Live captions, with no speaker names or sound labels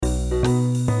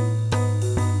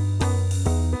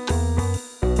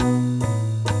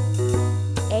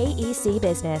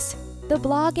Business, the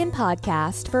blog and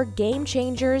podcast for game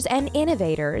changers and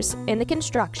innovators in the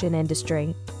construction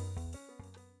industry.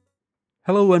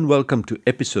 Hello and welcome to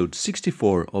episode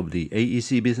 64 of the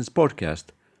AEC Business Podcast.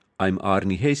 I'm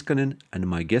Arni Heiskanen and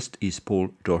my guest is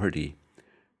Paul Doherty.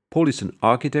 Paul is an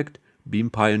architect, BIM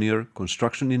pioneer,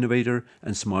 construction innovator,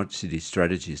 and smart city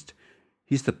strategist.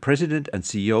 He's the president and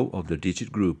CEO of the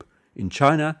Digit Group. In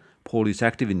China, Paul is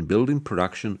active in building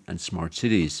production and smart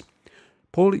cities.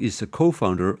 Paul is a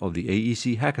co-founder of the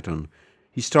AEC Hackathon.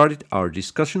 He started our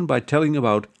discussion by telling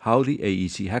about how the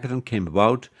AEC Hackathon came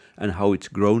about and how it's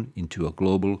grown into a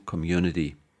global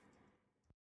community.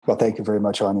 Well, thank you very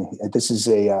much, Arnie. This is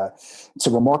it's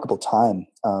a remarkable time,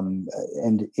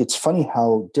 and it's funny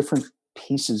how different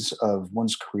pieces of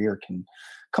one's career can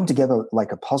come together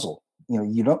like a puzzle. You know,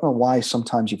 you don't know why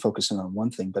sometimes you focus in on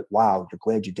one thing, but wow, you're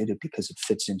glad you did it because it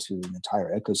fits into an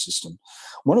entire ecosystem.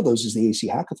 One of those is the AEC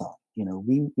Hackathon. You know,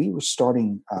 we were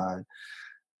starting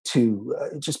to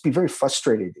just be very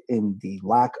frustrated in the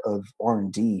lack of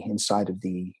R&D inside of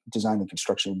the design and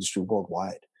construction industry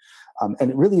worldwide.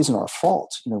 And it really isn't our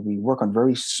fault. You know, we work on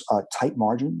very tight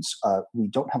margins. We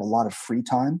don't have a lot of free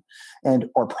time, and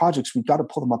our projects, we've got to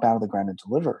pull them up out of the ground and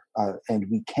deliver. And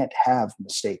we can't have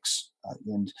mistakes.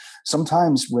 And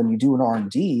sometimes when you do an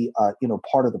R&D,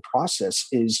 part of the process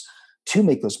is to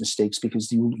make those mistakes because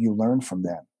you learn from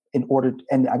them. And I wouldn't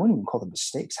even call them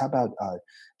mistakes. How about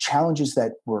challenges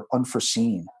that were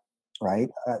unforeseen? Right?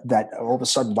 That all of a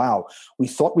sudden, wow, we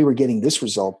thought we were getting this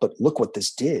result, but look what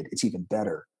this did. It's even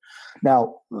better.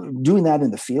 Now, doing that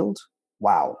in the field,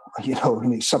 wow,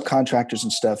 subcontractors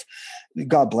and stuff,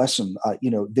 God bless them,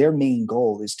 their main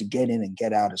goal is to get in and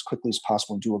get out as quickly as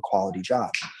possible and do a quality job.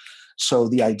 So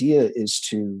the idea is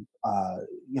to,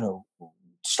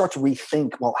 start to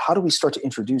rethink, well, how do we start to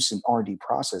introduce an R&D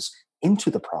process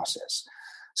into the process?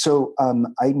 So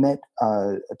I met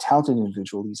a talented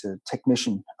individual. He's a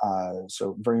technician,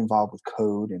 so very involved with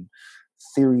code and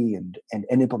theory and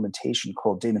implementation,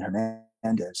 called Damon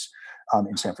Hernandez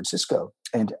in San Francisco.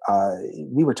 And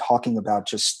we were talking about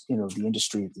just, the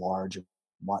industry at large and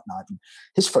whatnot, and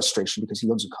his frustration because he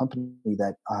owns a company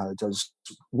that does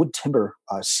wood timber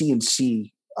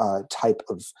CNC type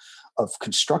of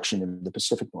construction in the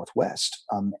Pacific Northwest.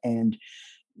 And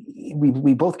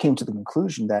we both came to the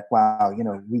conclusion that, wow,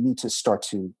 we need to start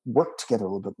to work together a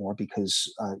little bit more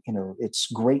because, it's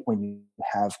great when you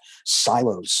have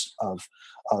silos of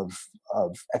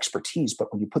expertise,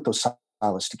 but when you put those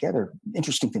silos together,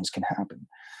 interesting things can happen.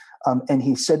 And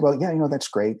he said, well, yeah, that's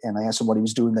great. And I asked him what he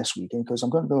was doing this week. And he goes, I'm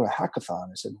going to go to a hackathon.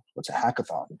 I said, what's a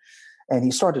hackathon? And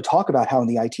he started to talk about how in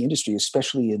the IT industry,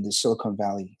 especially in the Silicon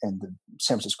Valley and the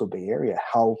San Francisco Bay Area,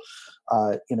 how,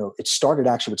 it started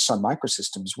actually with Sun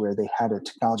Microsystems, where they had a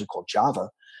technology called Java,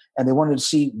 and they wanted to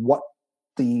see what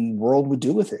the world would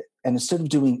do with it. And instead of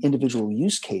doing individual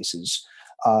use cases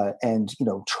and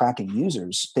tracking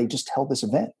users, they just held this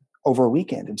event over a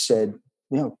weekend and said,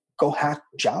 go hack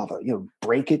Java,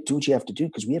 break it, do what you have to do,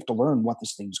 because we have to learn what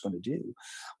this thing's going to do.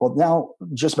 Well, now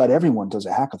just about everyone does a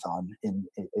hackathon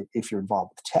if you're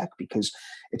involved with tech, because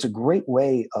it's a great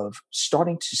way of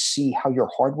starting to see how your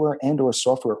hardware and or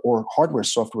software or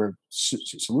hardware-software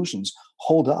solutions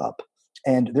hold up.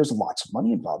 And there's lots of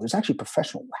money involved. There's actually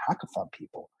professional hackathon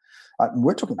people.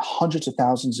 We're talking hundreds of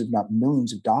thousands, if not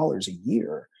millions of dollars a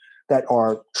year that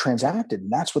are transacted.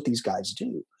 And that's what these guys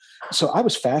do. So I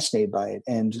was fascinated by it.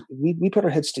 And we put our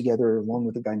heads together along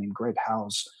with a guy named Greg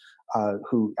Howes,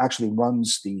 who actually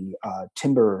runs the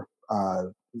timber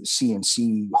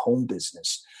CNC home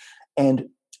business. And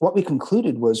what we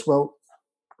concluded was, well,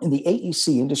 in the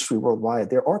AEC industry worldwide,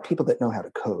 there are people that know how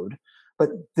to code, but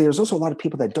there's also a lot of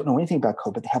people that don't know anything about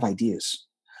code, but they have ideas.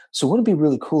 So wouldn't it be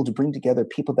really cool to bring together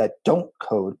people that don't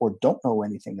code or don't know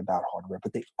anything about hardware,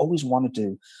 but they always wanted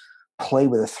to play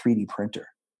with a 3D printer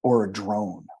or a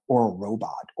drone or a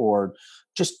robot or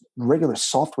just regular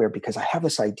software because I have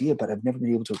this idea, but I've never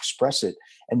been able to express it,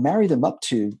 and marry them up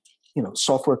to,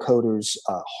 software coders,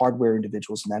 hardware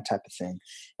individuals and that type of thing,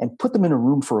 and put them in a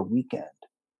room for a weekend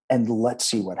and let's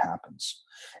see what happens.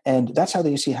 And that's how the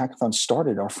AEC Hackathon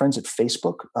started. Our friends at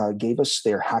Facebook gave us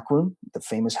their hack room, the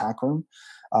famous hack room.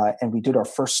 And we did our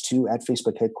first two at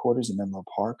Facebook headquarters in Menlo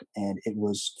Park. And it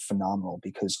was phenomenal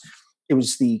because it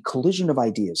was the collision of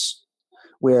ideas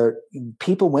where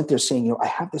people went there saying, I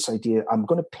have this idea, I'm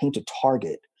going to paint a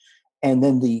target. And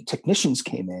then the technicians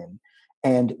came in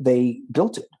and they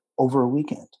built it over a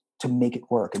weekend to make it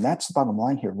work. And that's the bottom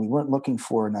line here. We weren't looking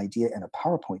for an idea and a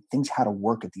PowerPoint. Things had to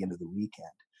work at the end of the weekend.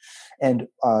 And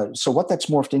so what that's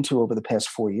morphed into over the past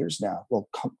 4 years now, well,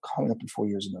 coming up in 4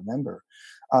 years in November,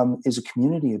 is a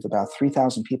community of about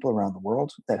 3,000 people around the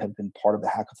world that have been part of the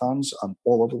hackathons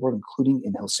all over the world, including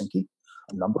in Helsinki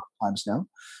a number of times now.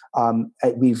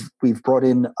 We've brought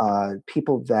in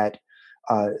people that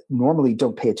normally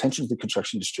don't pay attention to the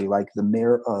construction industry, like the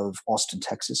mayor of Austin,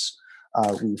 Texas.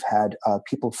 We've had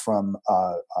people from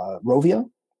Rovio,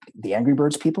 the Angry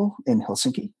Birds people in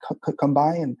Helsinki, come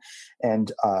by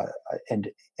and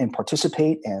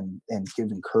participate and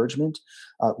give encouragement.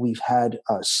 We've had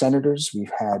senators,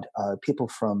 we've had people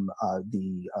from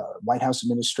the White House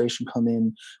administration come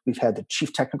in. We've had the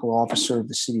chief technical officer of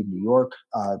the city of New York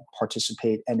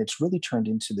participate, and it's really turned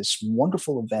into this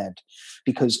wonderful event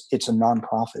because it's a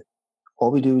nonprofit.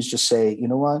 All we do is just say, you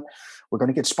know what, we're going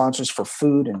to get sponsors for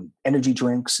food and energy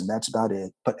drinks, and that's about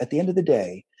it. But at the end of the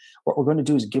day, what we're going to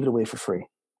do is give it away for free.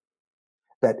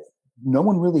 That no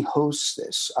one really hosts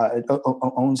this,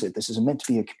 owns it. This is meant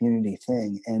to be a community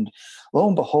thing. And lo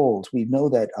and behold, we know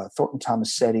that Thornton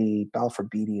Tomasetti, Balfour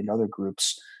Beatty, and other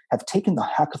groups have taken the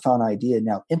hackathon idea and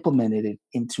now implemented it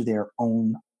into their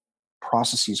own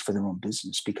processes for their own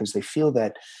business, because they feel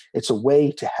that it's a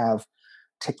way to have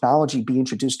technology be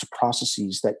introduced to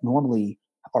processes that normally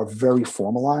are very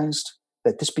formalized,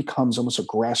 that this becomes almost a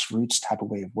grassroots type of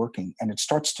way of working. And it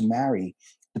starts to marry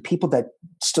the people that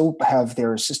still have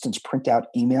their assistants print out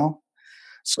email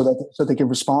so they can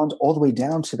respond, all the way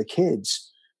down to the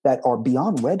kids that are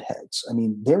beyond web heads. I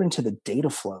mean, they're into the data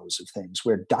flows of things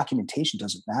where documentation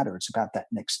doesn't matter. It's about that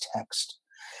next text.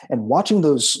 And watching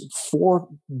those 4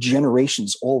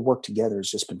 generations all work together has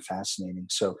just been fascinating.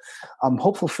 So I'm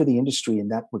hopeful for the industry in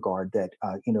that regard, that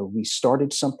we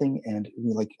started something, and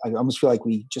I almost feel like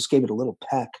we just gave it a little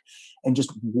peck and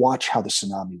just watch how the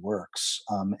tsunami works.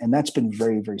 And that's been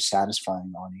very, very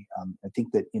satisfying, Arnie. I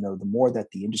think that the more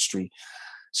that the industry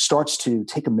starts to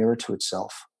take a mirror to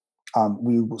itself,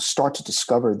 we will start to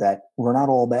discover that we're not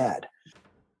all bad.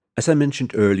 As I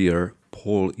mentioned earlier,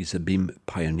 Paul is a BIM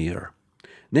pioneer.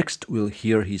 Next, we'll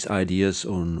hear his ideas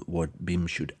on what BIM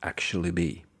should actually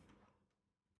be.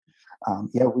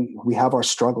 We have our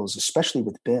struggles, especially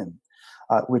with BIM,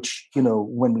 which,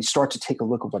 when we start to take a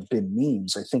look at what BIM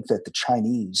means, I think that the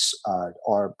Chinese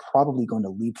are probably going to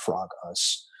leapfrog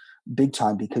us big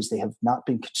time, because they have not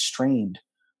been constrained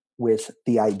with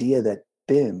the idea that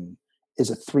BIM is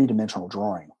a 3-dimensional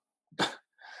drawing.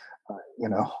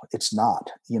 It's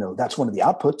not. That's one of the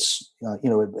outputs.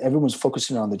 Everyone's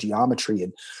focusing on the geometry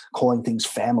and calling things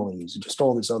families and just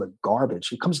all this other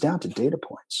garbage. It comes down to data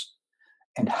points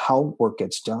and how work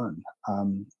gets done.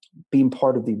 Being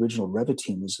part of the original Revit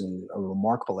team was a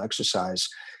remarkable exercise.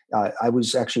 I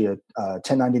was actually a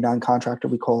 1099 contractor,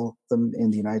 we call them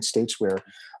in the United States, where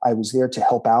I was there to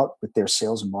help out with their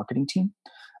sales and marketing team.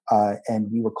 And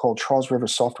we were called Charles River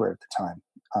Software at the time.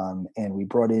 And we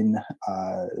brought in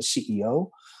a CEO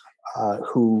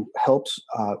who helped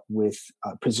with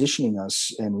positioning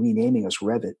us and renaming us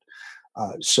Revit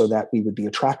so that we would be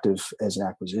attractive as an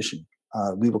acquisition.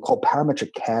 We were called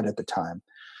Parametric CAD at the time.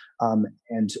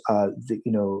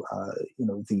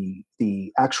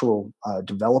 The actual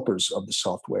developers of the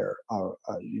software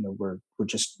were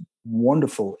just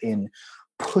wonderful in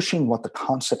pushing what the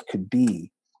concept could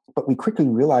be. But we quickly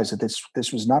realized that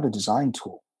this was not a design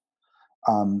tool.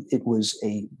 It was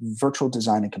a virtual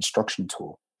design and construction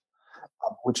tool,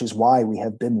 which is why we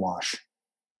have BIM wash.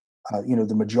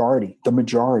 The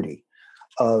majority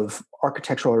of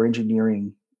architectural or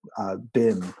engineering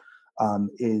BIM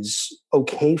is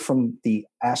okay from the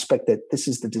aspect that this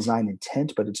is the design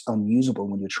intent, but it's unusable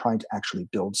when you're trying to actually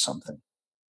build something.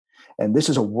 And this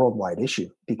is a worldwide issue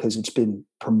because it's been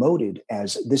promoted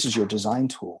as this is your design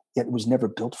tool, yet it was never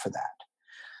built for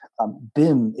that.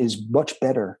 BIM is much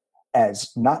better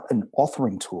as not an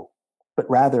authoring tool, but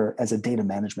rather as a data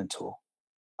management tool,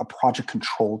 a project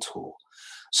control tool.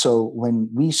 So when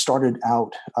we started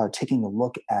out taking a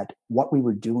look at what we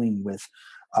were doing with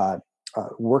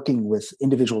working with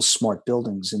individual smart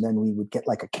buildings, and then we would get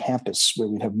like a campus where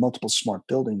we'd have multiple smart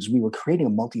buildings, we were creating a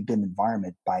multi-BIM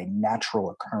environment by natural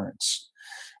occurrence.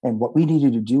 And what we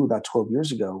needed to do about 12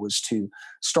 years ago was to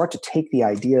start to take the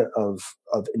idea of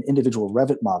an individual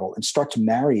Revit model and start to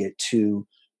marry it to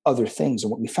other things.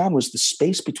 And what we found was the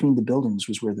space between the buildings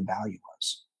was where the value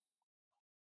was,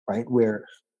 right?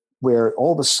 Where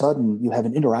all of a sudden you have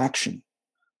an interaction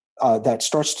that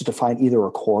starts to define either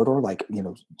a corridor, like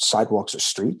sidewalks or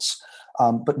streets,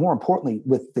 but more importantly,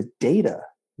 with the data,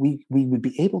 we would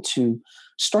be able to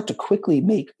start to quickly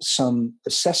make some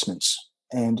assessments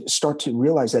and start to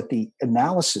realize that the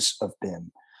analysis of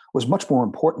BIM was much more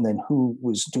important than who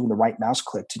was doing the right mouse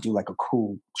click to do like a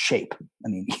cool shape. I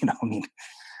mean,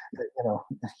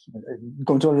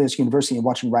 going to this university and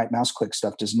watching right mouse click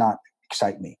stuff does not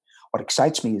excite me. What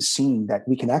excites me is seeing that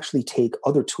we can actually take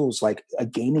other tools like a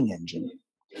gaming engine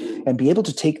and be able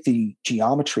to take the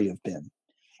geometry of BIM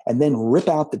and then rip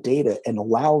out the data and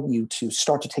allow you to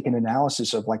start to take an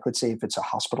analysis of, like, let's say if it's a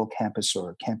hospital campus or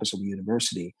a campus of a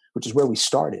university, which is where we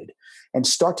started, and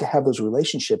start to have those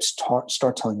relationships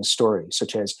start telling a story,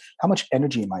 such as how much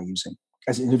energy am I using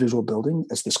as an individual building,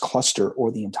 as this cluster,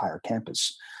 or the entire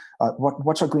campus?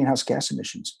 What's our greenhouse gas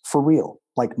emissions for real?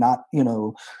 Like not,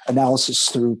 analysis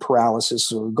through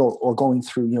paralysis or going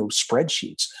through,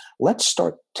 spreadsheets. Let's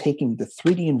start taking the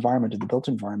 3D environment of the built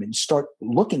environment and start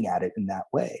looking at it in that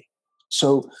way.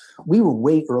 So we were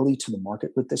way early to the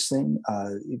market with this thing.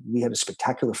 We had a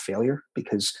spectacular failure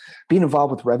because being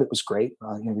involved with Revit was great.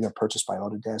 We got purchased by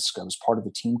Autodesk. I was part of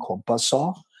a team called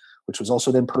Buzzsaw, which was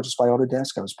also then purchased by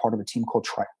Autodesk. I was part of a team called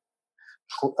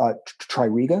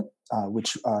Tririga,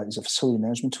 which is a facility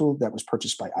management tool that was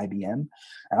purchased by IBM.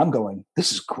 And I'm going,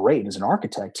 this is great. As an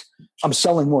architect, I'm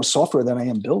selling more software than I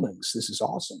am buildings. This is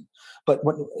awesome. But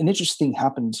what an interesting thing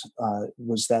happened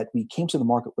was that we came to the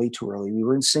market way too early. We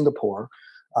were in Singapore.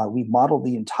 We modeled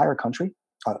the entire country,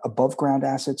 above ground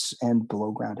assets and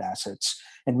below ground assets.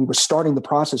 And we were starting the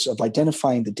process of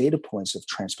identifying the data points of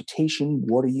transportation,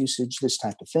 water usage, this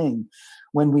type of thing,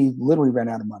 when we literally ran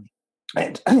out of money.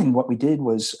 And what we did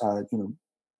was,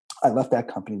 I left that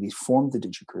company. We formed the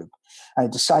Digi Group. I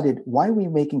decided, why are we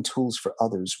making tools for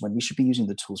others when we should be using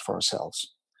the tools for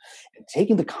ourselves? And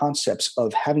taking the concepts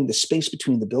of having the space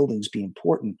between the buildings be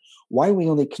important, why are we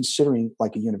only considering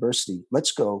like a university?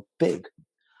 Let's go big.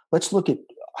 Let's look at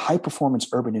high performance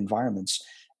urban environments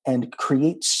and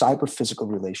create cyber physical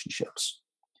relationships.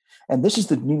 And this is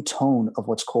the new tone of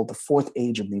what's called the fourth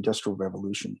age of the Industrial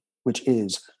Revolution, which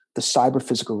is the cyber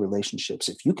physical relationships.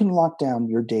 If you can lock down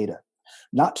your data,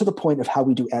 not to the point of how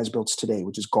we do as-builts today,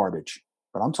 which is garbage,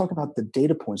 but I'm talking about the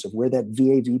data points of where that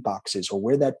VAV box is or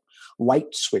where that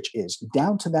light switch is,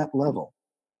 down to that level.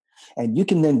 And you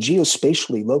can then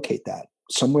geospatially locate that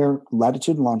somewhere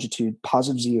latitude and longitude,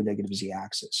 positive Z or negative Z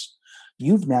axis.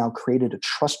 You've now created a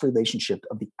trust relationship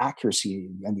of the accuracy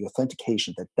and the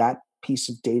authentication that that piece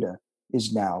of data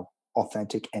is now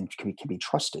authentic and can be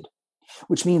trusted,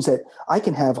 which means that I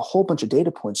can have a whole bunch of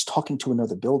data points talking to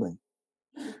another building,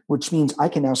 which means I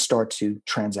can now start to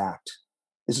transact.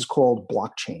 This is called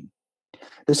blockchain.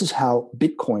 This is how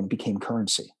Bitcoin became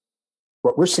currency.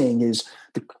 What we're saying is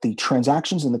the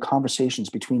transactions and the conversations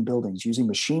between buildings using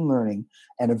machine learning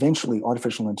and eventually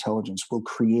artificial intelligence will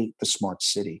create the smart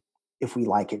city, if we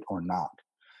like it or not.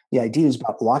 The idea is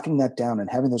about locking that down and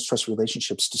having those trust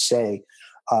relationships to say,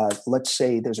 let's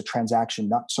say there's a transaction,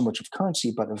 not so much of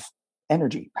currency, but of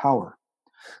energy, power,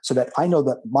 so that I know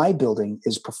that my building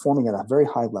is performing at a very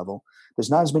high level.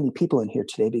 There's not as many people in here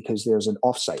today because there's an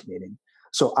offsite meeting.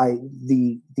 So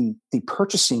the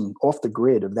purchasing off the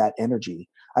grid of that energy,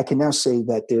 I can now say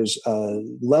that there's a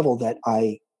level that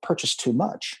I purchased too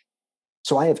much.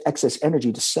 So I have excess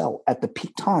energy to sell at the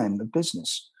peak time of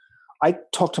business. I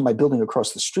talk to my building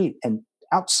across the street, and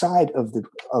outside of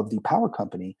the power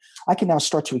company, I can now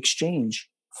start to exchange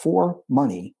for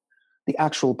money the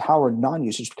actual power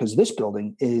non-usage, because this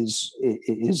building is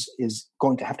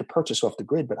going to have to purchase off the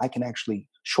grid, but I can actually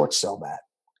short sell that.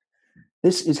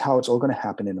 This is how it's all going to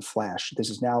happen in a flash. This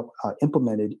is now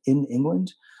implemented in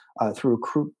England through a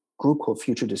group called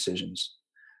Future Decisions.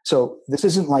 So this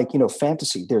isn't like,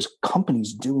 fantasy. There's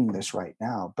companies doing this right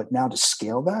now, but now to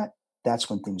scale that, that's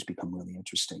when things become really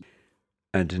interesting.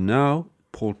 And now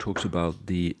Paul talks about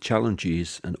the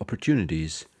challenges and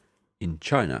opportunities in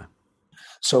China.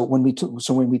 So when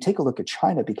we take a look at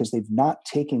China, because they've not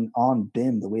taken on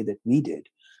BIM the way that we did,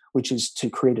 which is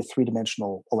to create a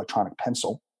three-dimensional electronic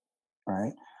pencil,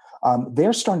 right?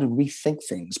 They're starting to rethink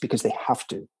things because they have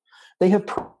to. They have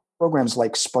programs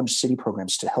like sponge city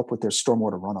programs to help with their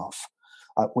stormwater runoff,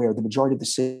 where the majority of the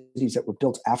cities that were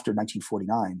built after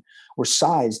 1949 were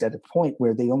sized at a point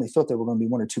where they only thought there were going to be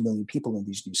 1 or 2 million people in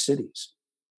these new cities.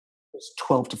 There's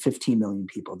 12 to 15 million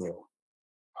people there,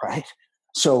 right?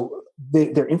 So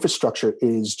their infrastructure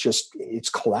is it's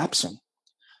collapsing.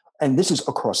 And this is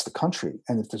across the country.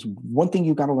 And if there's one thing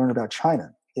you've got to learn about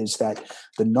China, is that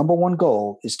the number one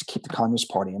goal is to keep the Communist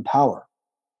Party in power.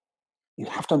 You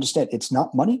have to understand, it's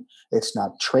not money, it's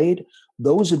not trade.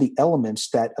 Those are the elements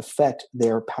that affect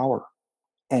their power.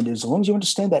 And as long as you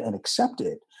understand that and accept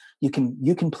it, you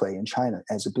can play in China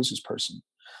as a business person.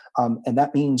 And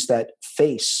that means that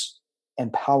face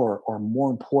and power are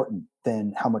more important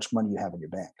than how much money you have in your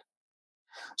bank.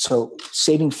 So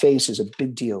saving face is a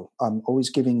big deal. Always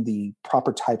giving the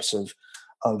proper types of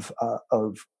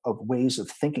ways of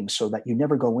thinking, so that you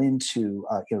never go into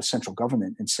central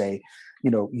government and say,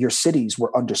 your cities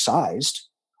were undersized.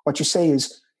 What you say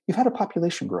is, you've had a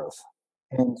population growth,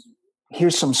 and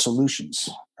here's some solutions,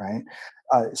 right?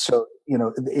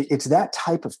 It's that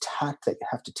type of tact that you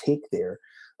have to take there,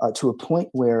 to a point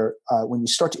where, when you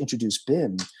start to introduce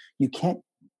BIM, you can't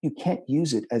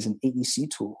use it as an AEC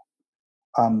tool.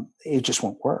 It just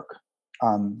won't work.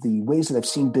 The ways that I've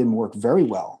seen BIM work very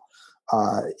well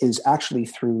is actually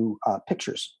through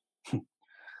pictures.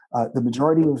 The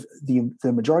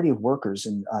majority of workers,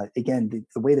 and again,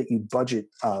 the way that you budget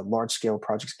large scale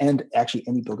projects, and actually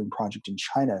any building project in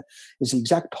China, is the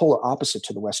exact polar opposite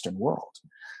to the Western world.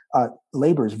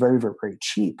 Labor is very, very, very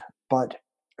cheap, but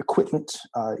equipment,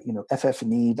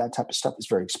 FF&E, that type of stuff is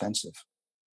very expensive.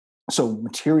 So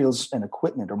materials and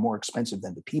equipment are more expensive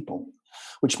than the people,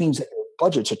 which means that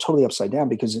budgets are totally upside down,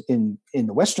 because in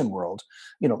the Western world,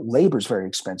 labor is very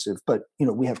expensive, but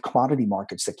we have commodity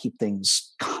markets that keep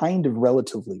things kind of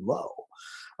relatively low,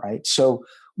 right? So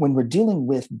when we're dealing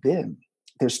with BIM,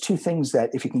 there's two things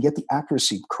that, if you can get the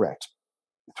accuracy correct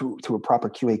through a proper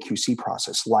QA/QC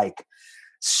process, like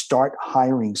start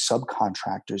hiring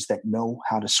subcontractors that know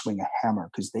how to swing a hammer,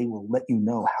 because they will let you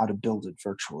know how to build it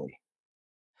virtually.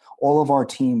 All of our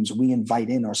teams, we invite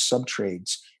in our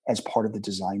sub-trades as part of the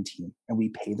design team, and we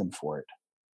pay them for it.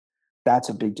 That's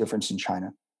a big difference in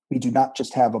China. We do not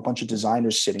just have a bunch of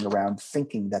designers sitting around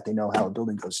thinking that they know how a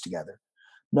building goes together.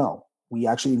 No, we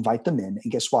actually invite them in,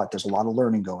 and guess what? There's a lot of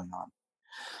learning going on.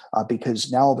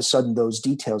 Because now all of a sudden, those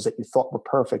details that you thought were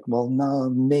perfect, well, no,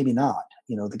 maybe not.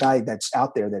 The guy that's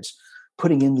out there that's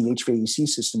putting in the HVAC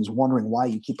systems, wondering why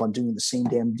you keep on doing the same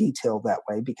damn detail that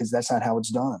way, because that's not how it's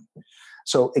done.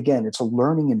 So again, it's a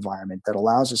learning environment that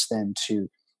allows us then to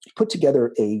put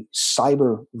together a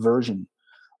cyber version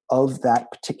of that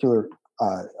particular,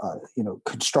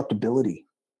 constructability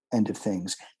end of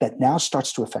things that now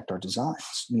starts to affect our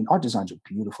designs. I mean, our designs are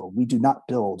beautiful. We do not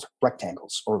build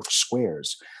rectangles or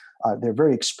squares. They're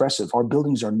very expressive. Our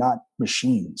buildings are not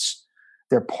machines.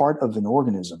 They're part of an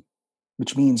organism,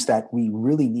 which means that we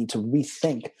really need to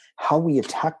rethink how we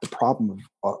attack the problem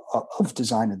of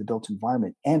design in the built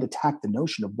environment, and attack the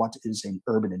notion of what is an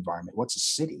urban environment, what's a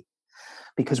city.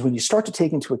 Because when you start to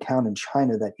take into account in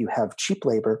China that you have cheap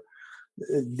labor,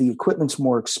 the equipment's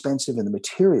more expensive, and the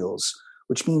materials,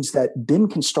 which means that BIM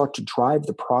can start to drive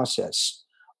the process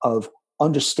of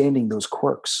understanding those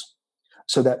quirks,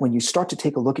 so that when you start to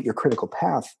take a look at your critical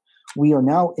path, we are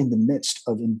now in the midst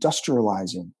of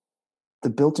industrializing the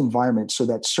built environment so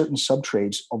that certain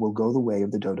sub-trades will go the way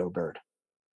of the dodo bird.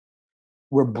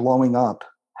 We're blowing up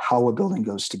how a building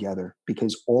goes together,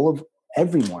 because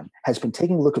everyone has been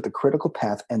taking a look at the critical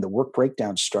path and the work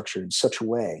breakdown structure in such a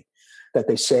way that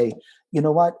they say, you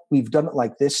know what, we've done it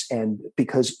like this, and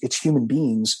because it's human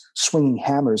beings swinging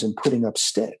hammers and putting up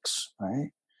sticks,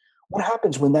 right? What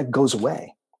happens when that goes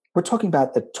away? We're talking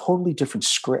about a totally different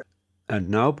script. And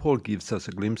now Paul gives us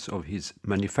a glimpse of his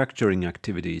manufacturing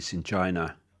activities in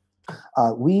China.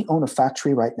 We own a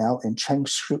factory right now in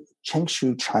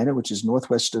Changshu, China, which is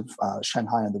northwest of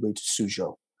Shanghai on the way to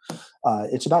Suzhou.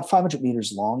 It's about 500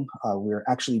 meters long. We're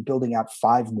actually building out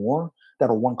 5 more that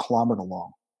are 1 kilometer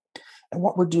long. And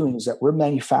what we're doing is that we're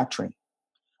manufacturing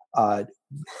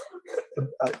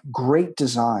great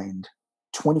designed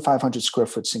 2,500 square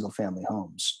foot single family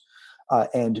homes.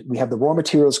 And we have the raw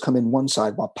materials come in one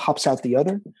side. What pops out the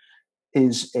other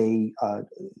is a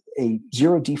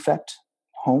zero defect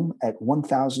home at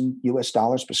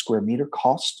 $1,000 per square meter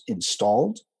cost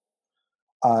installed.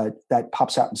 That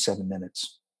pops out in 7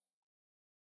 minutes.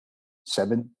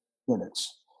 7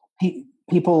 minutes.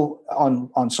 People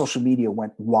on social media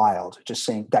went wild, just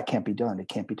saying that can't be done. It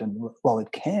can't be done. Well,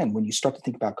 it can when you start to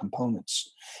think about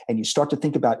components, and you start to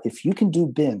think about, if you can do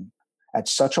BIM at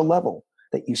such a level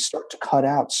that you start to cut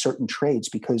out certain trades,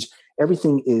 because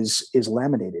everything is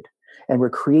laminated, and we're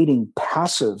creating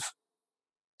passive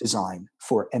design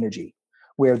for energy,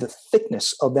 where the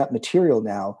thickness of that material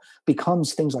now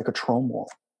becomes things like a Trome wall,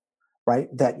 right?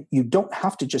 That you don't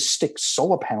have to just stick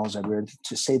solar panels everywhere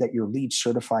to say that you're LEED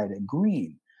certified and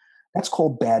green. That's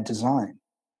called bad design.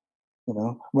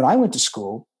 When I went to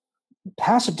school,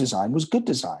 passive design was good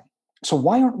design. So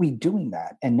why aren't we doing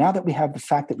that? And now that we have the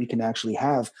fact that we can actually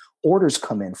have orders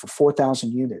come in for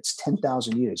 4,000 units,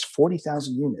 10,000 units,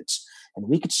 40,000 units, and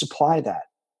we could supply that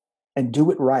and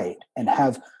do it right and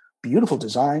have beautiful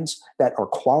designs that are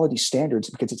quality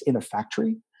standards because it's in a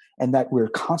factory, and that we're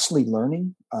constantly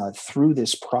learning through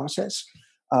this process.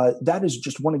 That is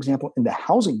just one example in the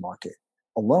housing market.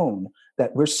 alone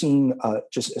that we're seeing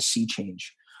just a sea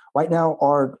change. Right now,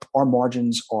 our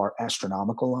margins are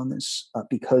astronomical on this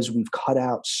because we've cut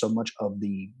out so much of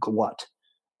the glut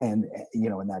and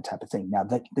and that type of thing. Now,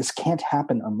 this can't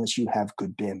happen unless you have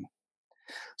good BIM.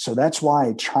 So that's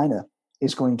why China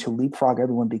is going to leapfrog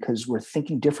everyone, because we're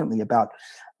thinking differently about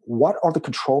what are the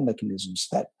control mechanisms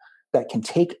that can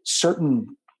take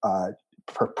certain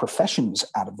professions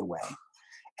out of the way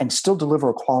and still deliver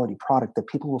a quality product that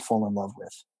people will fall in love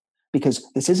with. Because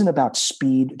this isn't about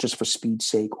speed just for speed's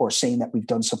sake, or saying that we've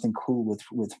done something cool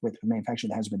with manufacturing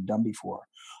that hasn't been done before.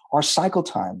 Our cycle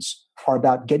times are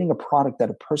about getting a product that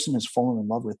a person has fallen in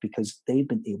love with because they've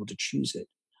been able to choose it.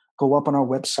 Go up on our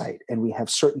website, and we have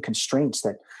certain constraints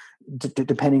that,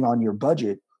 depending on your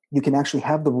budget, you can actually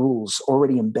have the rules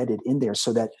already embedded in there,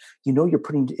 so that you're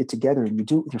putting it together and you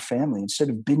do it with your family instead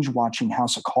of binge watching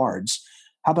House of Cards.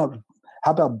 How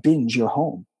about binge your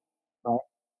home, right?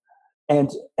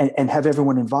 And have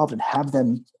everyone involved and have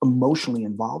them emotionally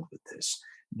involved with this.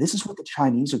 This is what the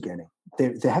Chinese are getting.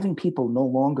 They're having people no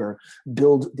longer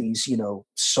build these,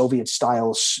 Soviet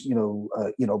style,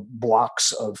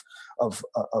 blocks of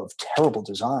terrible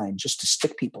design just to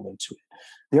stick people into it.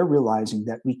 They're realizing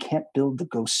that we can't build the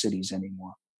ghost cities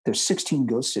anymore. There's 16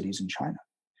 ghost cities in China,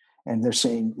 and they're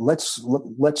saying let's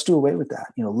do away with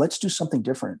that. Let's do something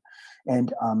different.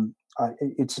 And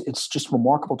it's just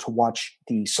remarkable to watch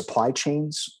the supply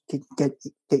chains get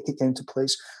into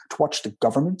place, to watch the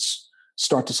governments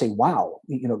start to say, wow,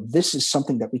 this is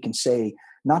something that we can say,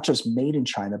 not just made in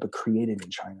China, but created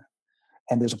in China.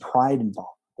 And there's a pride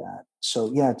involved with that.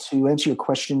 So yeah, to answer your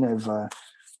question of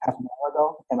half an hour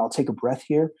ago, and I'll take a breath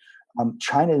here,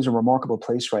 China is a remarkable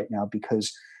place right now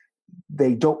because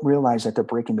they don't realize that they're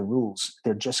breaking the rules.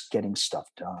 They're just getting stuff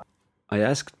done. I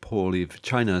asked Paul if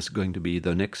China is going to be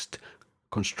the next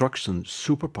construction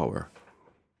superpower.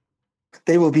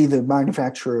 They will be the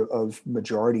manufacturer of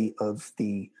majority of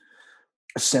the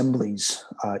assemblies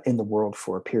in the world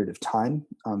for a period of time.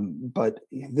 But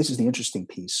this is the interesting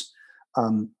piece.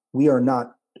 We are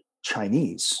not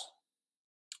Chinese,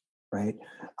 right?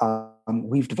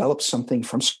 We've developed something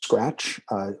from scratch.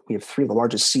 We have 3 of the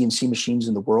largest CNC machines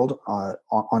in the world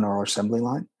on our assembly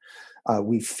line.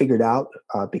 We've figured out,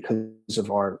 because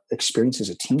of our experience as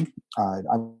a team,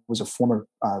 I was a former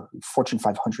Fortune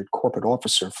 500 corporate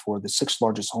officer for the 6th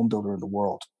largest home builder in the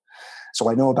world. So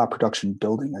I know about production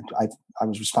building. I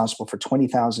was responsible for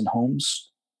 20,000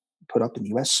 homes put up in the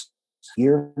U.S.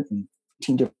 here in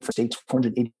 18 different states,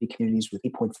 480 communities with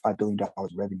 $8.5 billion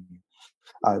revenue.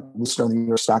 Listed on the New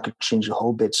York Stock Exchange a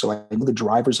whole bit. So I knew the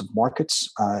drivers of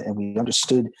markets, and we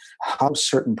understood how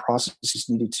certain processes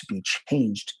needed to be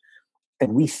changed.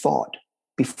 And we thought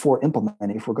before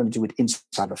implementing if we're going to do it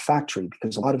inside a factory,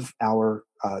 because a lot of our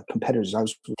competitors, I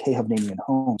was with K. Hovnanian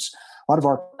Homes, a lot of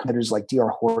our competitors like D.R.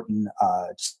 Horton,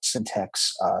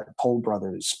 Syntex, Toll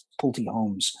Brothers, Pulte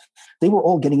Homes, they were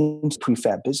all getting into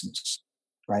prefab business,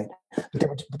 right?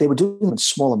 But they were doing it in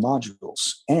smaller modules,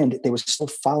 and they were still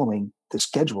following the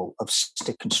schedule of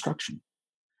stick construction,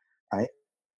 right?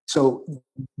 So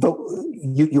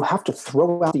you have to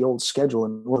throw out the old schedule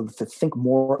in order to think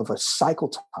more of a cycle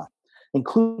time,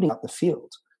 including out the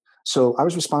field. So I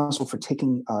was responsible for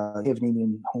taking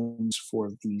Hovnanian Homes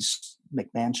for these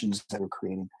McMansions that we're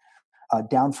creating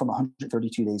down from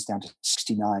 132 days down to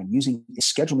 69 using a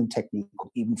scheduling technique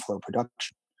called even flow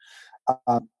production.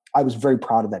 I was very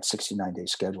proud of that 69-day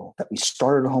schedule that we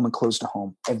started a home and closed a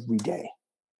home every day,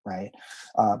 right?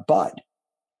 But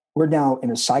we're now in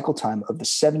a cycle time of the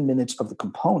 7 minutes of the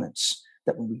components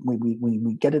that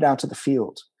we get it out to the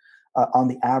field. On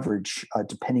the average,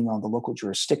 depending on the local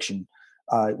jurisdiction,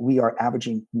 we are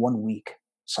averaging 1 week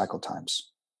cycle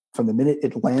times from the minute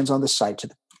it lands on the site to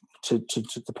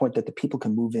the point that the people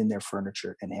can move in their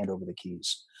furniture and hand over the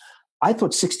keys. I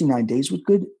thought 69 days was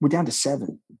good. We're down to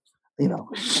 7.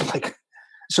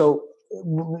 So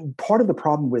part of the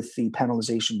problem with the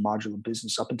panelization modular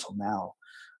business up until now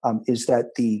is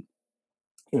that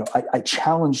I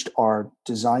challenged our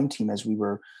design team as we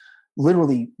were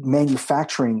literally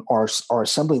manufacturing our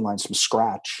assembly lines from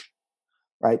scratch,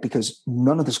 right? Because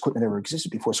none of this equipment ever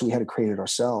existed before, so we had to create it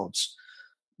ourselves.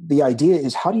 The idea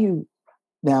is, how do you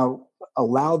now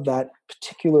allow that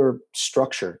particular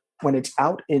structure when it's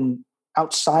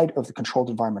outside of the controlled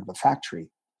environment of a factory?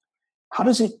 How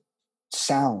does it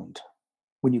sound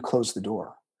when you close the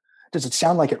door? Does it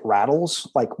sound like it rattles,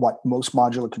 like what most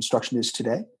modular construction is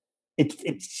today?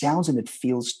 It sounds and it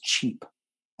feels cheap.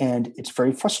 And it's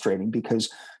very frustrating because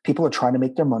people are trying to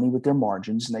make their money with their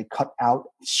margins, and they cut out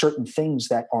certain things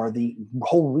that are the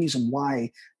whole reason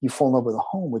why you fall in love with a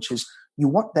home, which is You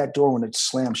want that door when it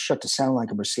slams shut to sound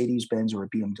like a Mercedes-Benz or a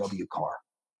BMW car.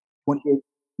 You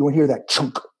want to hear that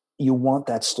chunk. You want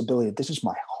that stability. This is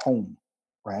my home,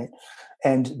 right?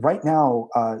 And right now,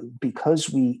 because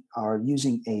we are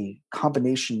using a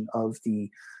combination of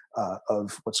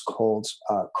of what's called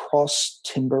cross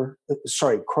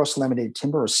laminated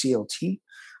timber, or CLT,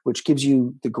 which gives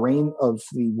you the grain of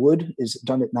the wood is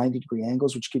done at 90-degree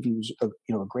angles, which give you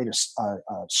a greater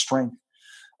strength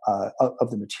of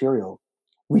the material.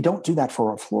 We don't do that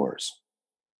for our floors.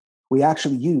 We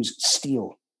actually use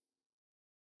steel,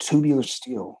 tubular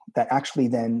steel, that actually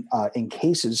then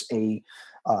encases a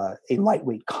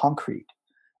lightweight concrete,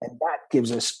 and that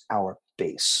gives us our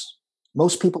base.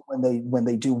 Most people, when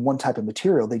they do one type of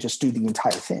material, they just do the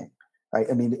entire thing, right?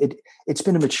 I mean, it's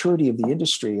been a maturity of the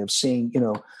industry of saying,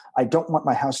 I don't want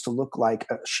my house to look like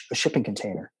a shipping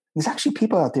container. There's actually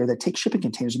people out there that take shipping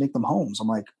containers and make them homes. I'm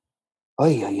like,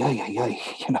 ay, ay, ay, ay,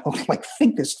 ay, like,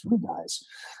 think this through, guys.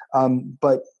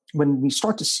 But when we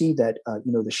start to see that,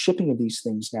 the shipping of these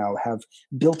things now have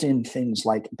built-in things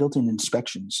like built-in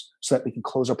inspections so that we can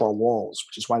close up our walls,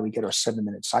 which is why we get our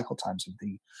 7-minute cycle times of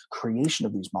the creation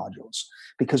of these modules,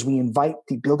 because we invite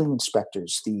the building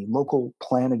inspectors, the local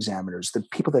plan examiners, the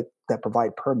people that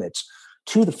provide permits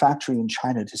to the factory in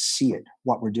China to see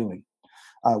what we're doing.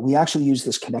 We actually use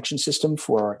this connection system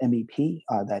for our MEP.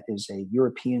 That is a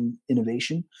European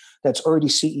innovation that's already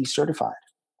CE certified,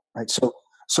 right?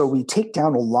 So we take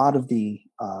down a lot of the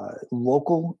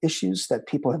local issues that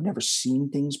people have never seen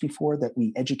things before, that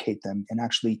we educate them and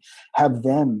actually have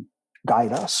them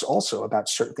guide us also about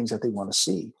certain things that they want to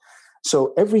see.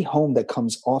 So every home that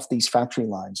comes off these factory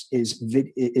lines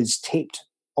is taped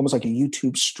almost like a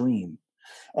YouTube stream.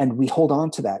 And we hold on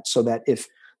to that so that if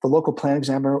the local plan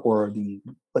examiner or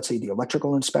let's say the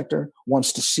electrical inspector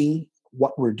wants to see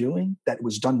what we're doing, that it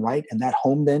was done right, and that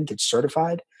home then gets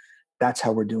certified, that's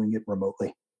how we're doing it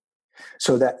remotely.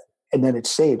 And then it's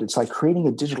saved. It's like creating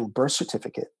a digital birth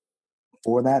certificate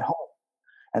for that home.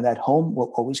 And that home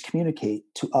will always communicate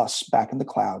to us back in the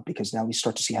cloud, because now we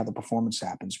start to see how the performance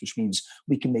happens, which means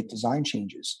we can make design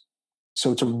changes.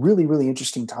 So it's a really, really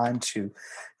interesting time to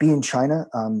be in China.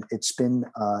 It's been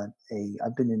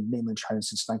I've been in mainland China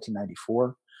since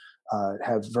 1994.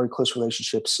 Have very close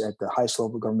relationships at the highest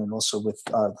level of government, also with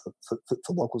the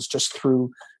locals, just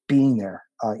through being there,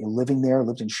 living there.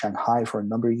 Lived in Shanghai for a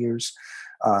number of years,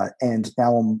 and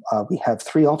now we have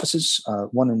 3 offices: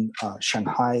 one in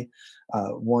Shanghai,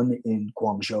 one in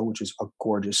Guangzhou, which is a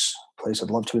gorgeous place.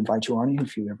 I'd love to invite you, Arnie,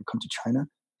 if you ever come to China.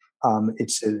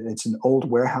 It's an old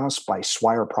warehouse by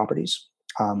Swire Properties,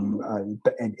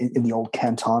 in the old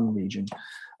Canton region.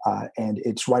 And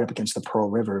it's right up against the Pearl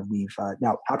River. We've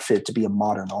now outfitted to be a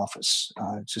modern office.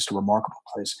 It's just a remarkable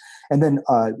place. And then,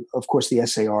 of course, the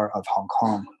SAR of Hong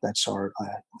Kong. That's more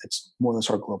or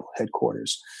less our global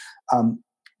headquarters.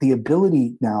 The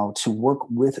ability now to work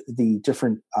with the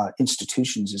different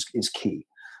institutions is key.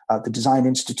 The design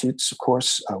institutes, of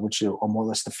course, which are more or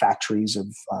less the factories of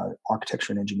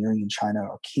architecture and engineering in China,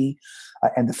 are key,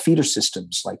 and the feeder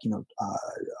systems like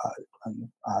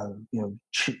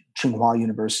Tsinghua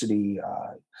University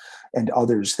and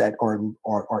others that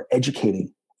are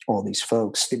educating all these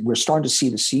folks. We're starting to see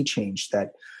the sea change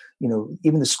that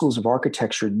even the schools of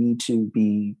architecture need to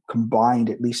be combined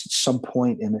at least at some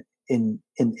point in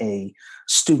a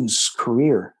student's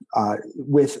career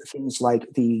with things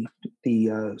like the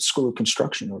School of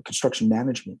Construction or Construction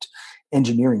Management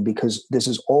Engineering, because this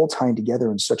is all tying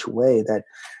together in such a way that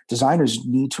designers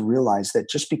need to realize that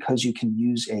just because you can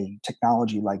use a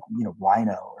technology like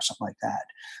Rhino or something like that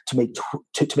to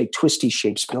make twisty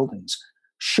shapes buildings,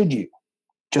 should you?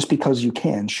 Just because you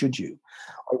can, should you?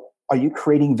 Are you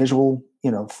creating visual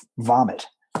vomit?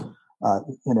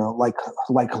 Like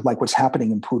what's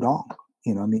happening in Pudong,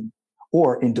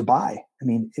 or in Dubai.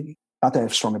 Not that I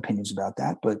have strong opinions about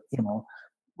that, but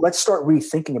let's start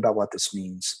rethinking about what this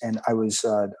means. And I was,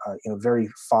 very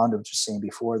fond of just saying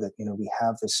before that, we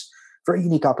have this very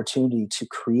unique opportunity to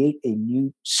create a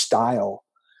new style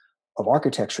of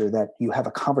architecture that you have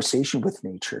a conversation with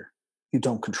nature, you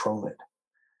don't control it.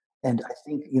 And I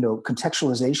think,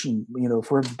 contextualization,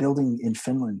 if we're building in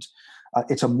Finland,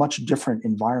 it's a much different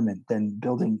environment than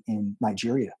building in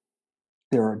Nigeria.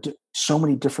 There are so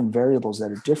many different variables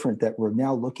that are different that we're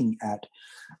now looking at,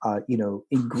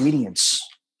 ingredients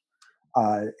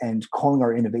and calling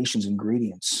our innovations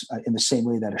ingredients in the same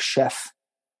way that a chef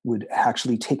would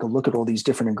actually take a look at all these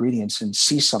different ingredients and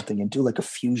see something and do like a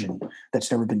fusion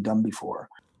that's never been done before.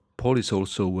 Paul is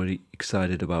also very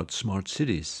excited about smart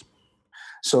cities.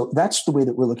 So that's the way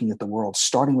that we're looking at the world,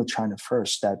 starting with China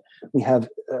first, that we have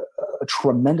a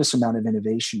tremendous amount of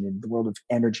innovation in the world of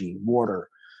energy, water,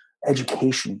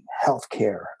 education,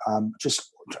 healthcare,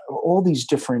 just all these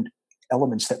different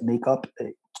elements that make up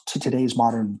to today's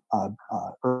modern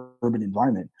urban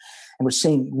environment. And we're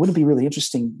saying, wouldn't it be really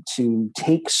interesting to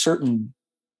take certain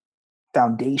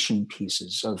foundation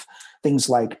pieces of things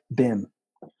like BIM,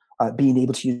 being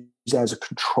able to use that as a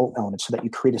control element so that you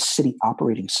create a city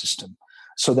operating system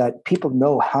so that people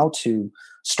know how to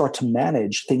start to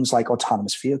manage things like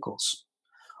autonomous vehicles.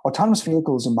 Autonomous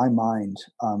vehicles, in my mind,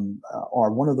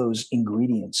 are one of those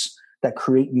ingredients that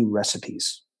create new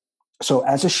recipes. So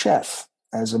as a chef,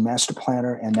 as a master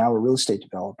planner, and now a real estate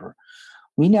developer,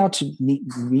 we need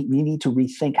to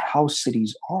rethink how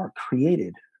cities are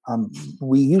created.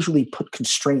 We usually put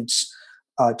constraints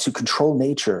to control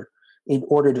nature in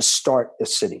order to start a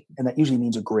city, and that usually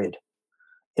means a grid.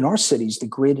 In our cities, the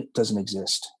grid doesn't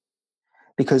exist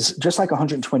because just like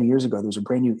 120 years ago, there was a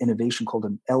brand new innovation called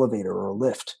an elevator or a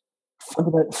lift,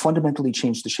 fundamentally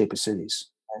changed the shape of cities.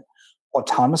 Right?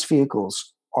 Autonomous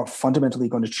vehicles are fundamentally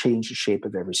going to change the shape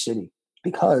of every city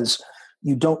because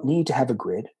you don't need to have a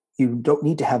grid. You don't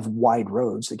need to have wide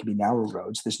roads. They can be narrow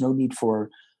roads. There's no need for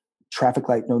traffic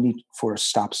light, no need for a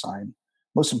stop sign.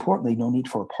 Most importantly, no need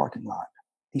for a parking lot.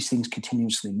 These things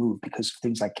continuously move because of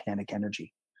things like kinetic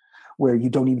energy, where you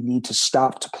don't even need to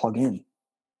stop to plug in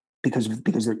because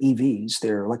they're EVs,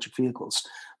 they're electric vehicles.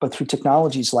 But through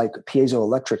technologies like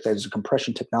piezoelectric, that is a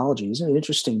compression technology, isn't it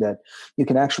interesting that you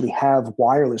can actually have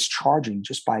wireless charging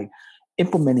just by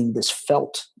implementing this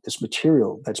felt, this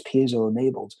material that's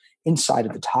piezo-enabled inside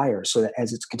of the tire so that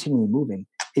as it's continually moving,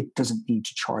 it doesn't need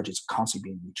to charge, it's constantly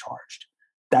being recharged.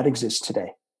 That exists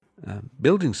today.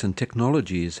 Buildings and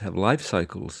technologies have life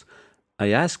cycles. I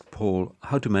asked Paul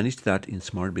how to manage that in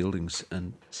smart buildings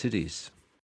and cities.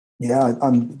 Yeah,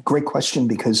 great question,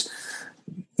 because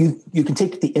you can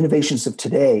take the innovations of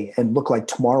today and look like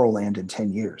Tomorrowland in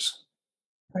 10 years.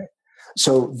 Right?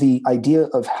 So the idea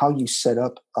of how you set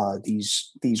up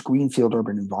these greenfield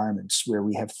urban environments, where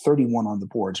we have 31 on the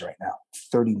boards right now,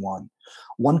 31.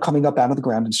 One coming up out of the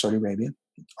ground in Saudi Arabia.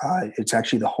 It's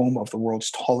actually the home of the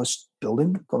world's tallest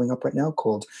building going up right now,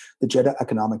 called the Jeddah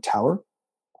Economic Tower.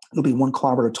 It'll be 1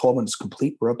 kilometer tall when it's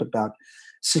complete. We're up at about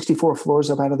 64 floors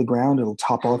up out of the ground. It'll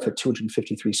top off at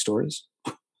 253 stories,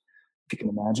 if you can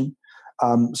imagine.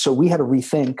 So we had to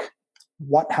rethink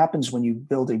what happens when you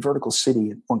build a vertical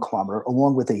city at 1 kilometer,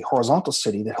 along with a horizontal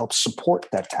city that helps support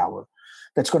that tower,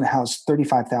 that's going to house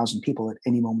 35,000 people at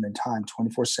any moment in time,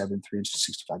 24/7,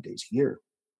 365 days a year.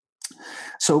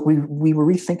 So we were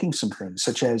rethinking some things,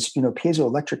 such as,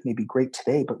 piezoelectric may be great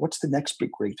today, but what's the next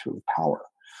big breakthrough with power?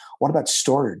 What about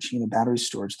storage, battery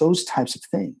storage, those types of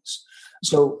things?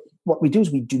 So what we do is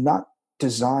we do not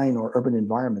design our urban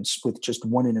environments with just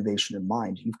one innovation in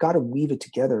mind. You've got to weave it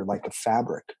together like a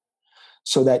fabric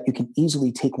so that you can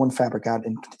easily take one fabric out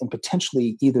and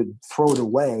potentially either throw it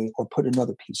away or put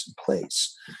another piece in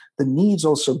place. The needs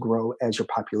also grow as your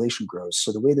population grows.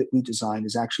 So the way that we design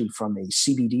is actually from a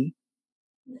CBD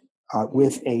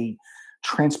with a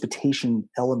transportation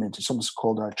element. It's almost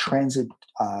called a transit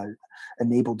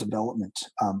enabled development,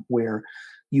 where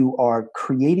you are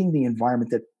creating the environment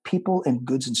that people and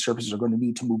goods and services are going to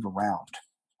need to move around.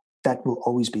 That will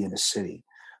always be in a city.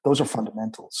 Those are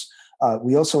fundamentals.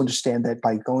 We also understand that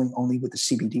by going only with the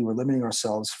CBD, we're limiting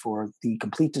ourselves for the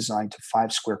complete design to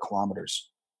 5 square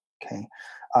kilometers, okay?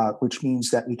 Which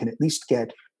means that we can at least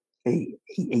get a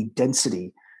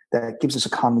density that gives us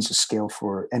economies of scale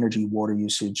for energy, water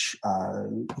usage,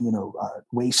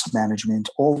 waste management,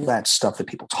 all that stuff that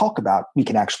people talk about, we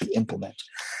can actually implement.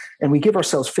 And we give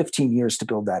ourselves 15 years to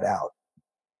build that out.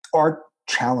 Our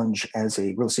challenge as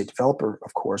a real estate developer,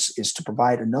 of course, is to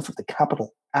provide enough of the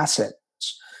capital assets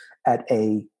at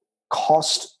a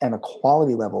cost and a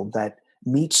quality level that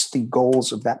meets the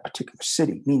goals of that particular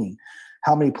city, meaning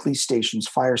how many police stations,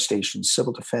 fire stations,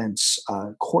 civil defense,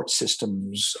 court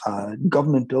systems,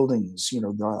 government buildings,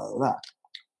 that.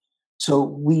 So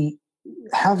we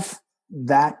have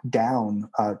that down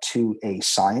to a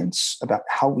science about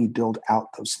how we build out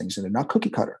those things. And they're not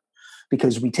cookie cutter,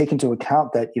 because we take into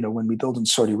account that, when we build in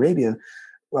Saudi Arabia,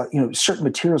 certain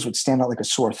materials would stand out like a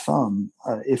sore thumb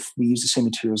if we use the same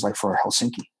materials like for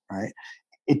Helsinki, right?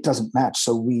 It doesn't match.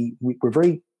 So we're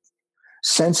very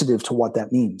sensitive to what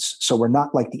that means. So we're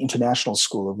not like the international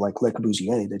school of like Le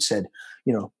Corbusier that said,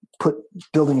 put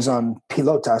buildings on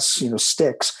pilotas,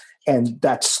 sticks, and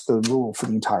that's the rule for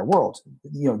the entire world.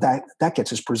 That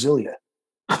gets us Brasilia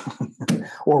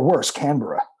or worse,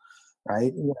 Canberra,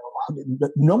 right?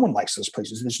 No one likes those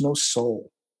places. There's no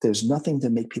soul. There's nothing to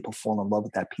make people fall in love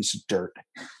with that piece of dirt.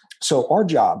 So our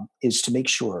job is to make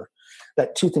sure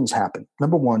that two things happen.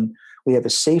 Number one, we have a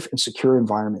safe and secure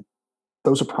environment.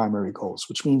 Those are primary goals,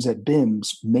 which means that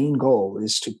BIM's main goal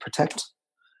is to protect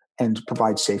and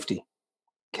provide safety.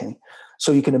 Okay,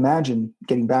 so you can imagine,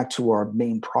 getting back to our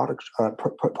main project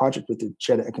with the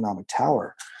Jeddah Economic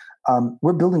Tower.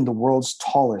 We're building the world's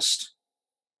tallest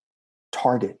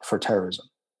target for terrorism.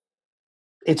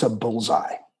 It's a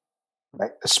bullseye,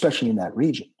 right? Especially in that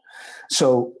region.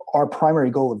 So our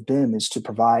primary goal of BIM is to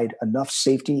provide enough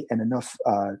safety and enough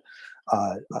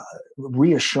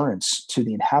reassurance to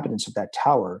the inhabitants of that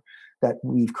tower that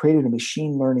we've created a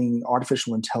machine learning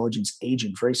artificial intelligence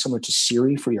agent very similar to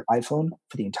Siri for your iPhone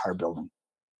for the entire building.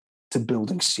 It's a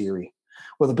building Siri.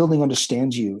 Well, the building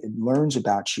understands you, it learns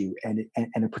about you, and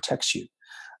it protects you.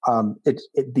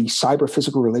 The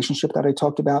cyber-physical relationship that I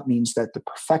talked about means that the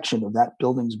perfection of that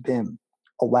building's BIM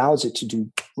allows it to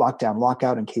do lockdown,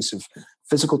 lockout in case of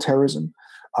physical terrorism,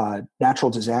 natural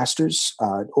disasters,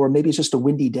 or maybe it's just a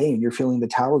windy day and you're feeling the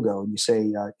tower go and you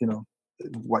say,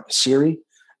 what, Siri?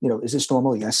 Is this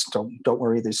normal? Yes. Don't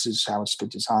worry. This is how it's been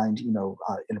designed.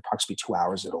 In approximately 2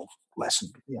 hours, it'll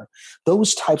lessen.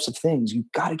 Those types of things,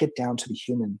 you've got to get down to the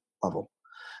human level.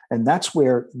 And that's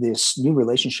where this new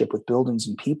relationship with buildings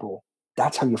and people,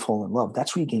 that's how you fall in love.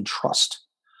 That's where you gain trust.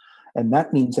 And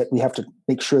that means that we have to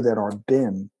make sure that our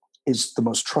BIM is the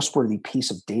most trustworthy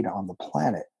piece of data on the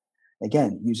planet.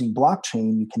 Again, using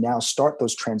blockchain, you can now start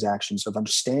those transactions of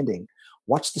understanding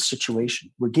what's the situation.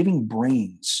 We're giving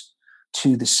brains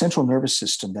to the central nervous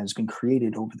system that has been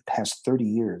created over the past 30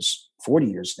 years, 40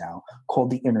 years now,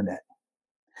 called the internet.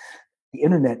 The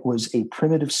internet was a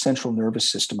primitive central nervous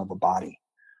system of a body.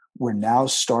 We're now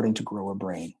starting to grow a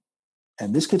brain.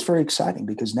 And this gets very exciting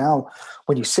because now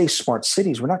when you say smart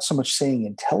cities, we're not so much saying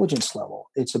intelligence level.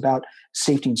 It's about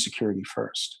safety and security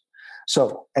first.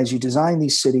 So as you design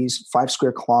these cities, 5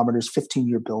 square kilometers,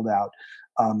 15-year build out,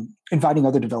 inviting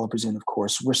other developers in, of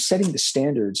course, we're setting the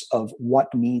standards of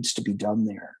what needs to be done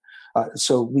there.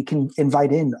 So we can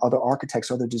invite in other architects,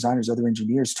 other designers, other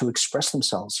engineers to express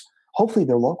themselves. Hopefully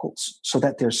they're locals so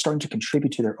that they're starting to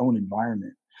contribute to their own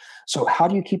environment. So how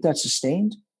do you keep that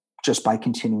sustained? Just by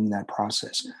continuing that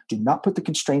process. Do not put the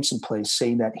constraints in place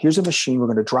saying that here's a machine, we're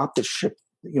going to drop this ship,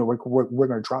 we're going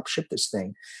to drop ship this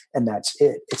thing, and that's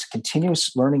it. It's a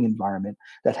continuous learning environment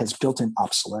that has built-in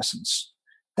obsolescence.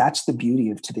 That's the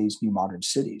beauty of today's new modern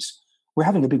cities. We're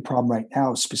having a big problem right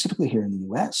now, specifically here in the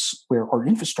US, where our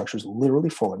infrastructure is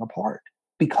literally falling apart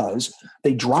because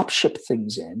they drop ship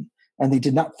things in and they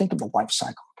did not think of the life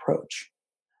cycle approach.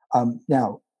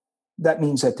 Now, that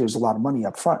means that there's a lot of money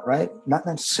up front, right? Not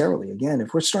necessarily. Again,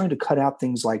 if we're starting to cut out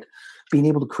things like being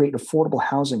able to create affordable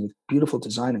housing with beautiful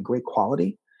design and great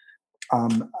quality,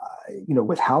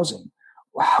 with housing,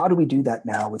 how do we do that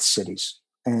now with cities?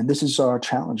 And this is our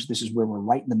challenge. This is where we're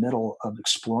right in the middle of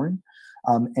exploring.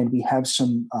 And we have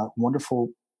some wonderful,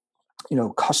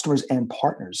 customers and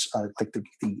partners like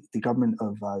the government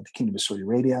of the Kingdom of Saudi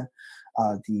Arabia,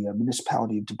 the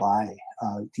municipality of Dubai,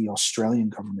 the Australian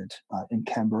government in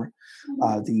Canberra,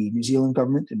 the New Zealand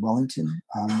government in Wellington,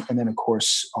 and then, of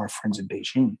course, our friends in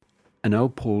Beijing. And now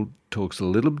Paul talks a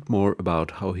little bit more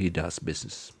about how he does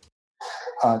business.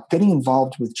 Getting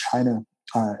involved with China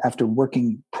after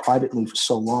working privately for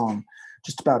so long,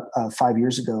 just about 5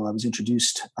 years ago, I was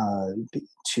introduced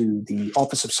to the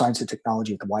Office of Science and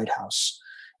Technology at the White House.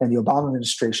 And the Obama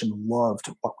administration loved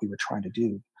what we were trying to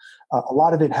do. A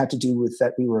lot of it had to do with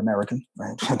that we were American,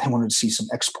 right? They wanted to see some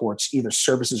exports, either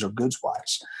services or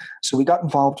goods-wise. So we got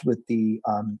involved with the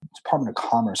Department of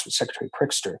Commerce with Secretary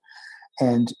Pritzker,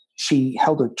 and she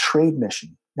held a trade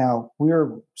mission. Now,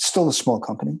 we're still a small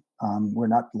company. We're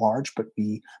not large, but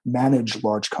we manage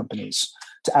large companies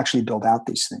to actually build out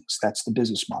these things. That's the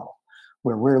business model,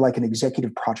 where we're like an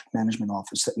executive project management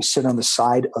office that we sit on the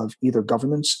side of either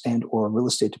governments and or real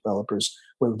estate developers,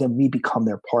 where then we become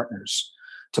their partners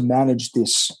to manage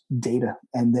this data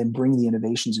and then bring the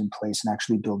innovations in place and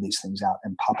actually build these things out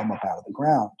and pop them up out of the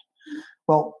ground.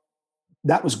 Well,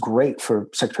 that was great for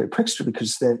Secretary Pritzker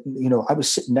because I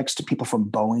was sitting next to people from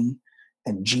Boeing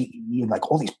and GE and like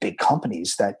all these big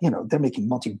companies that, they're making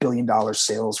multi-billion-dollar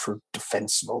sales for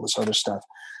defense and all this other stuff,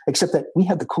 except that we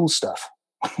had the cool stuff.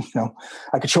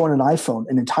 I could show on an iPhone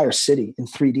an entire city in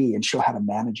 3D and show how to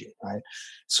manage it, right?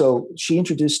 So she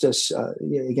introduced us,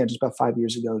 again, just about 5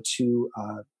 years ago to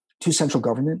central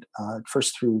government,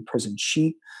 first through President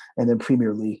Xi and then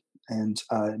Premier Li. And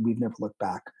we've never looked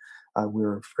back.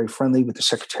 We're very friendly with the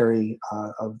Secretary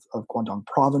of Guangdong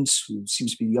Province, who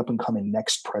seems to be the up-and-coming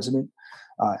next president.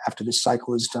 After this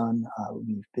cycle is done,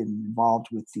 we've been involved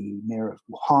with the mayor of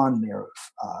Wuhan,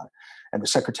 and the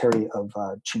Secretary of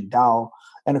Qingdao,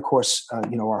 and of course,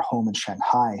 our home in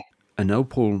Shanghai. And now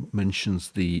Paul mentions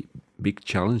the big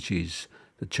challenges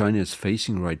that China is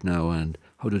facing right now and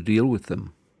how to deal with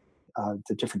them.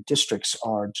 The different districts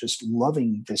are just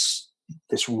loving this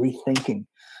rethinking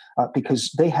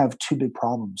because they have two big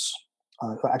problems,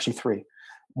 actually three.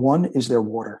 One is their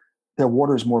water. Their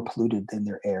water is more polluted than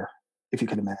their air, if you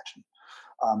can imagine.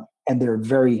 And they're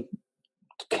very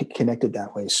connected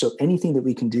that way. So anything that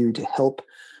we can do to help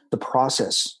the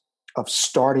process of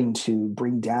starting to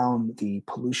bring down the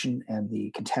pollution and the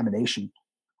contamination,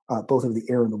 both of the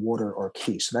air and the water, are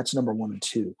key. So that's number one and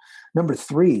two. Number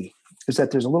three is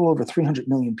that there's a little over 300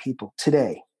 million people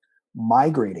today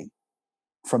migrating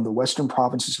from the western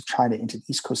provinces of China into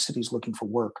East Coast cities looking for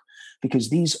work, because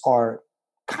these are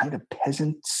kind of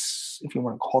peasants, if you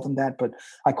want to call them that, but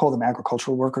I call them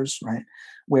agricultural workers, right?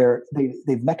 Where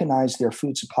they've mechanized their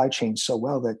food supply chain so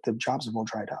well that the jobs have all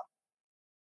dried up.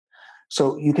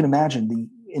 So you can imagine the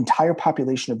entire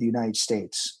population of the United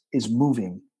States is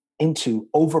moving into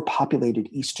overpopulated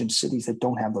eastern cities that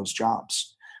don't have those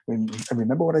jobs. And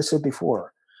remember what I said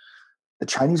before. The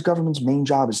Chinese government's main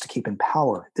job is to keep in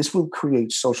power. This will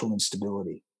create social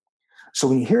instability. So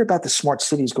when you hear about the smart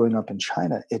cities going up in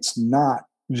China, it's not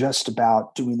just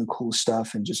about doing the cool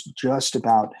stuff and just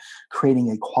about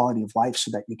creating a quality of life so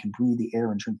that you can breathe the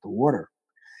air and drink the water.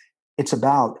 It's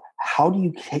about how do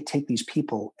you take these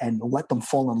people and let them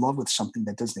fall in love with something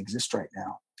that doesn't exist right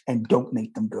now and don't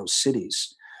make them go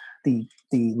cities. The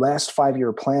last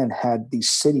 5-year plan had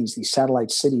these cities, these satellite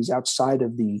cities outside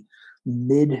of the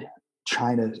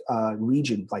mid-China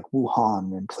region, like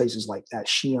Wuhan and places like that,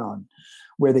 Xi'an,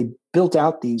 where they built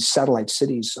out these satellite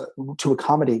cities to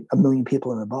accommodate 1 million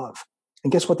people and above.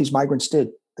 And guess what these migrants did?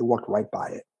 They walked right by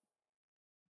it.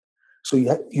 So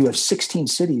you have 16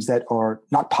 cities that are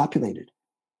not populated,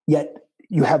 yet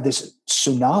you have this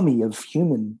tsunami of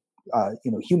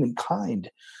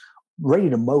humankind ready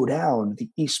to mow down the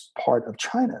east part of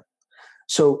China.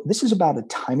 So this is about a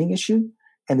timing issue,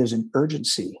 and there's an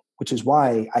urgency, which is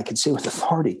why I can say with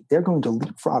authority, they're going to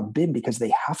leapfrog BIM because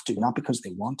they have to, not because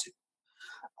they want to.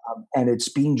 And it's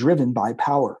being driven by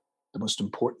power, the most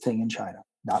important thing in China,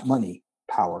 not money,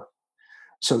 power.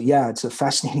 So yeah, it's a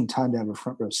fascinating time to have a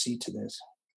front row seat to this.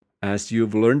 As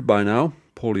you've learned by now,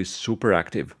 Paul is super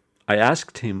active. I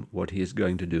asked him what he is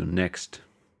going to do next.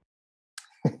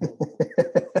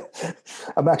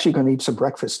 I'm actually going to eat some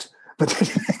breakfast, but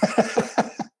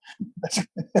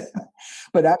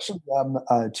actually,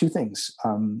 two things.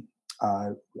 I'm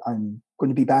going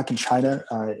to be back in China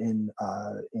in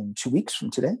 2 weeks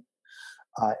from today,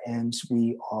 and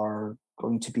we are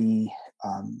going to be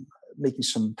making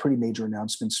some pretty major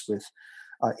announcements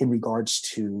in regards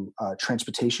to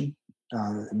transportation.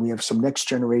 We have some next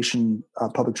generation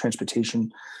public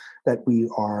transportation that we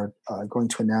are going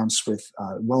to announce with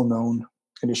well-known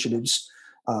initiatives.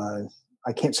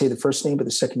 I can't say the first name, but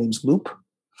the second name is Loop.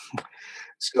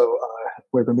 So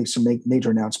we're going to make some major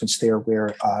announcements there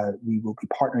where we will be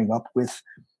partnering up with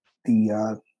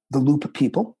the Loop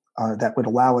people that would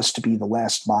allow us to be the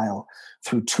last mile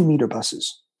through 2-meter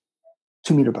buses.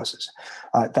 2-meter buses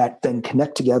that then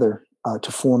connect together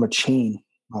to form a chain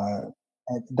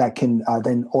that can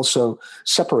then also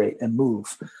separate and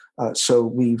move. So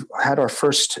we've had our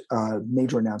first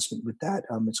major announcement with that.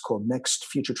 It's called Next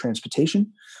Future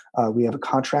Transportation. We have a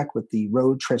contract with the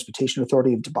Road Transportation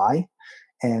Authority of Dubai,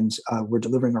 and we're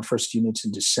delivering our first units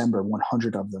in December,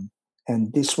 100 of them.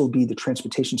 And this will be the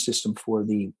transportation system for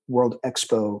the World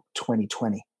Expo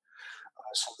 2020.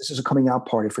 So this is a coming out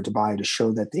party for Dubai to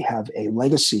show that they have a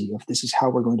legacy of this is how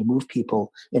we're going to move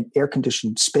people in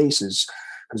air-conditioned spaces,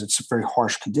 because it's a very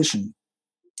harsh condition,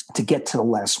 to get to the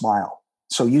last mile.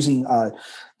 So using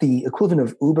the equivalent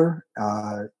of Uber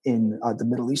in the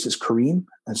Middle East is Careem,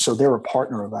 and so they're a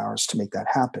partner of ours to make that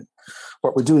happen.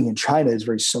 What we're doing in China is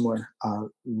very similar,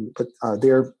 but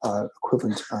their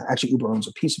equivalent, actually Uber owns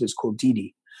a piece of it, is called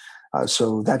Didi.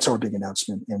 So that's our big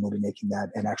announcement, and we'll be making that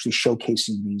and actually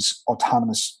showcasing these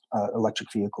autonomous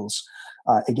electric vehicles.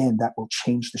 Again, that will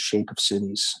change the shape of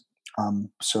cities.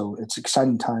 So it's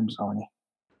exciting times, Arnie.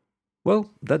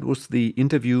 Well, that was the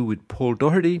interview with Paul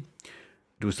Doherty.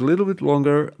 It was a little bit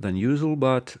longer than usual,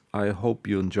 but I hope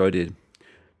you enjoyed it.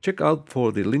 Check out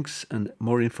for the links and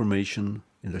more information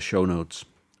in the show notes.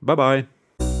 Bye-bye.